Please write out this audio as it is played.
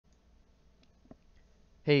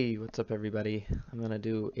Hey, what's up everybody? I'm going to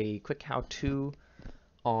do a quick how-to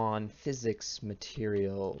on physics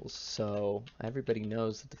materials. So everybody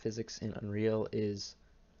knows that the physics in Unreal is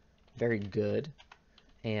very good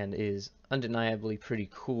and is undeniably pretty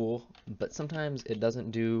cool, but sometimes it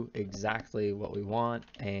doesn't do exactly what we want.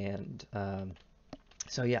 And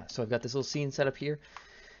so yeah, so I've got this little scene set up here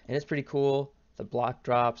and it's pretty cool. The block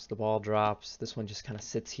drops, the ball drops, this one just kind of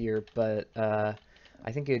sits here, but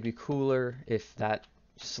I think it would be cooler if that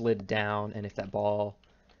slid down and if that ball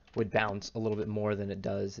would bounce a little bit more than it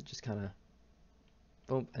does. It just kind of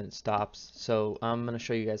boom and it stops. So I'm going to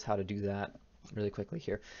show you guys how to do that really quickly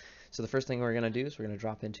here. So the first thing we're going to do is we're going to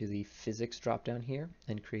drop into the physics drop down here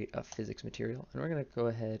and create a physics material, and we're going to go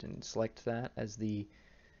ahead and select that as the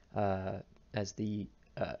uh,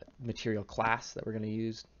 material class that we're going to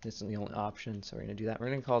use. This is the only option, so we're going to do that. We're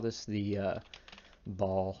going to call this the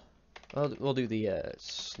ball. Well, we'll do the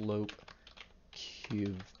slope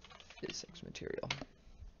cube physics material.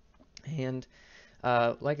 And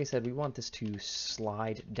like I said, we want this to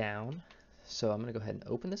slide down. So I'm going to go ahead and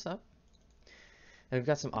open this up. And we've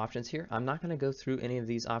got some options here. I'm not going to go through any of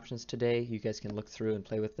these options today. You guys can look through and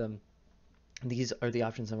play with them. These are the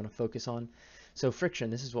options I'm going to focus on. So friction,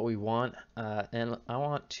 this is what we want. And I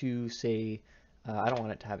want to say, I don't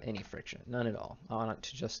want it to have any friction, none at all. I want it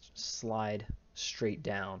to just slide straight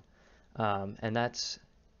down. And that's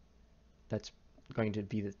going to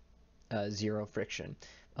be the zero friction.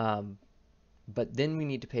 But then we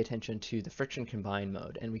need to pay attention to the friction combine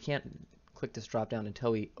mode, and we can't click this drop down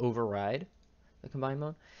until we override the combine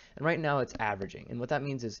mode. And right now it's averaging, and what that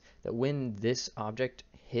means is that when this object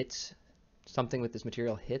hits something with this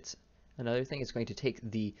material hits another thing, it's going to take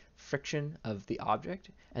the friction of the object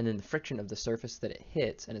and then the friction of the surface that it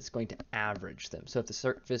hits, and it's going to average them. So if the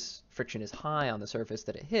surface friction is high on the surface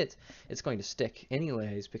that it hits, it's going to stick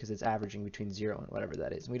anyways because it's averaging between 0 and whatever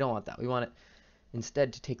that is. And we don't want that. We want it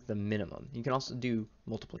instead to take the minimum. You can also do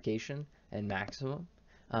multiplication and maximum,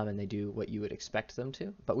 and they do what you would expect them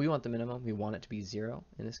to, but we want the minimum. We want it to be 0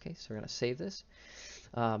 in this case, so we're going to save this.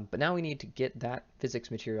 But now we need to get that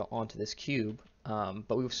physics material onto this cube,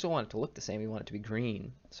 but we still want it to look the same. We want it to be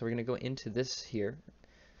green. So we're going to go into this here,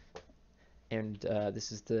 and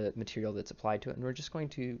this is the material that's applied to it, and we're just going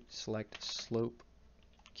to select slope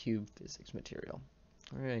cube physics material.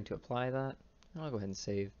 We're going to apply that, and I'll go ahead and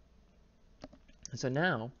save. And so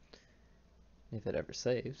now, if it ever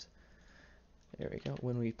saves, there we go.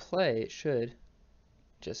 When we play, it should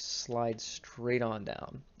just slide straight on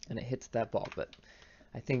down, and it hits that ball. But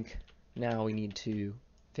I think now we need to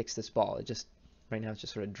fix this ball. It just, right now it's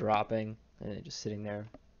just sort of dropping, and it's just sitting there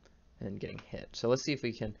and getting hit. So let's see if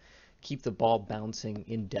we can keep the ball bouncing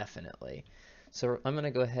indefinitely. So I'm going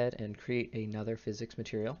to go ahead and create another physics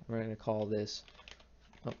material. We're going to call this,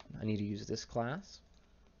 oh, I need to use this class.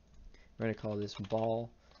 We're going to call this ball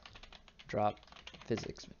drop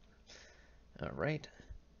physics. All right.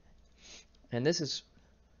 And this is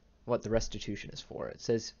what the restitution is for. It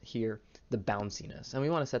says here the bounciness, and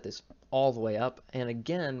we want to set this all the way up. And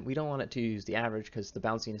again, we don't want it to use the average because the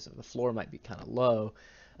bounciness of the floor might be kind of low.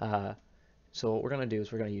 So what we're going to do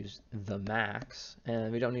is we're going to use the max,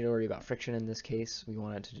 and we don't need to worry about friction in this case. We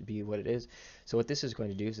want it to be what it is. So what this is going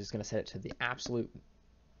to do is it's going to set it to the absolute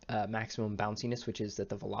maximum bounciness, which is that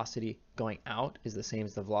the velocity going out is the same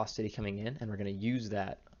as the velocity coming in, and we're going to use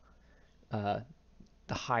that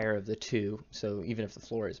the higher of the two. So even if the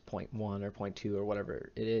floor is 0.1 or 0.2 or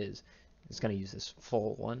whatever it is, it's going to use this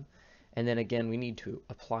full one. And then again, we need to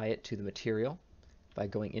apply it to the material by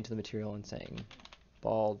going into the material and saying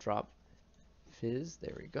ball drop fizz.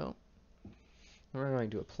 There we go. And we're going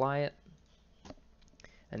to apply it.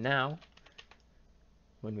 And now,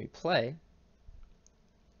 when we play,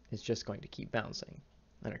 it's just going to keep bouncing,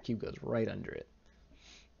 and our cube goes right under it.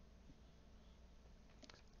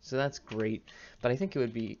 So that's great, but I think it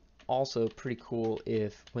would be also pretty cool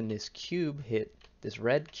if when this cube hit this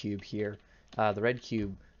red cube here, the red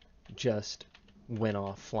cube just went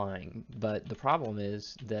off flying. But the problem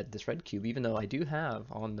is that this red cube, even though I do have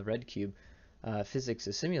on the red cube physics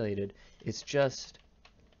is simulated, it's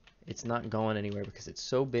not going anywhere because it's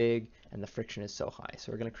so big and the friction is so high.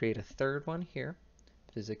 So we're going to create a third one here,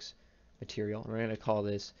 physics material, and we're going to call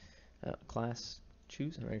this class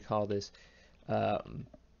choose, and we're going to call this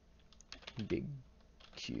big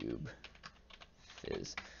cube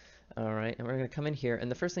fizz. All right, and we're going to come in here, and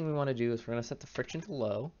the first thing we want to do is we're going to set the friction to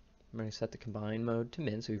low. We're going to set the combine mode to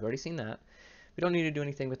min, so we've already seen that. We don't need to do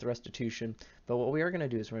anything with the restitution, but what we are going to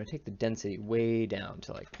do is we're going to take the density way down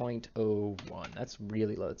to like 0.01. That's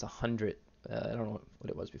really low. It's 100. I don't know what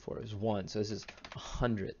it was before. It was 1, so this is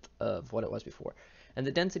 100th of what it was before. And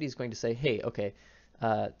the density is going to say, hey, okay,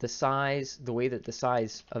 the size, the way that the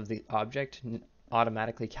size of the object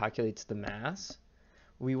automatically calculates the mass,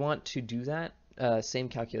 we want to do that same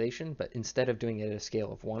calculation, but instead of doing it at a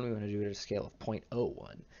scale of 1, we want to do it at a scale of 0.01.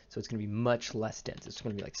 So it's going to be much less dense. It's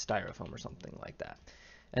going to be like styrofoam or something like that.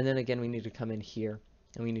 And then again, we need to come in here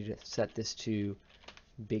and we need to set this to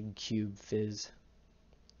Big Cube Fizz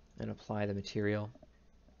and apply the material.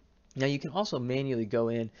 Now you can also manually go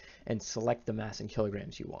in and select the mass in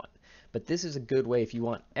kilograms you want. But this is a good way if you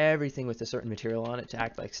want everything with a certain material on it to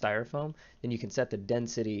act like styrofoam, then you can set the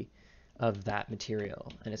density of that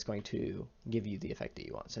material and it's going to give you the effect that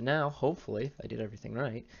you want. So now, hopefully, if I did everything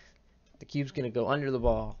right, the cube's going to go under the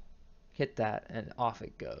ball, hit that, and off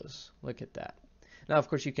it goes. Look at that. Now, of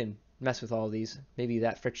course, you can mess with all these. Maybe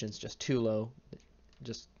that friction's just too low,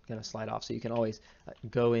 just going to slide off. So you can always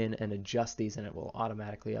go in and adjust these and it will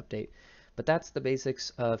automatically update. But that's the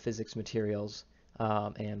basics of physics materials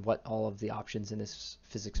and what all of the options in this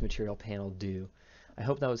physics material panel do. I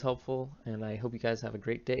hope that was helpful, and I hope you guys have a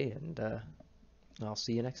great day, and I'll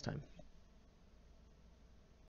see you next time.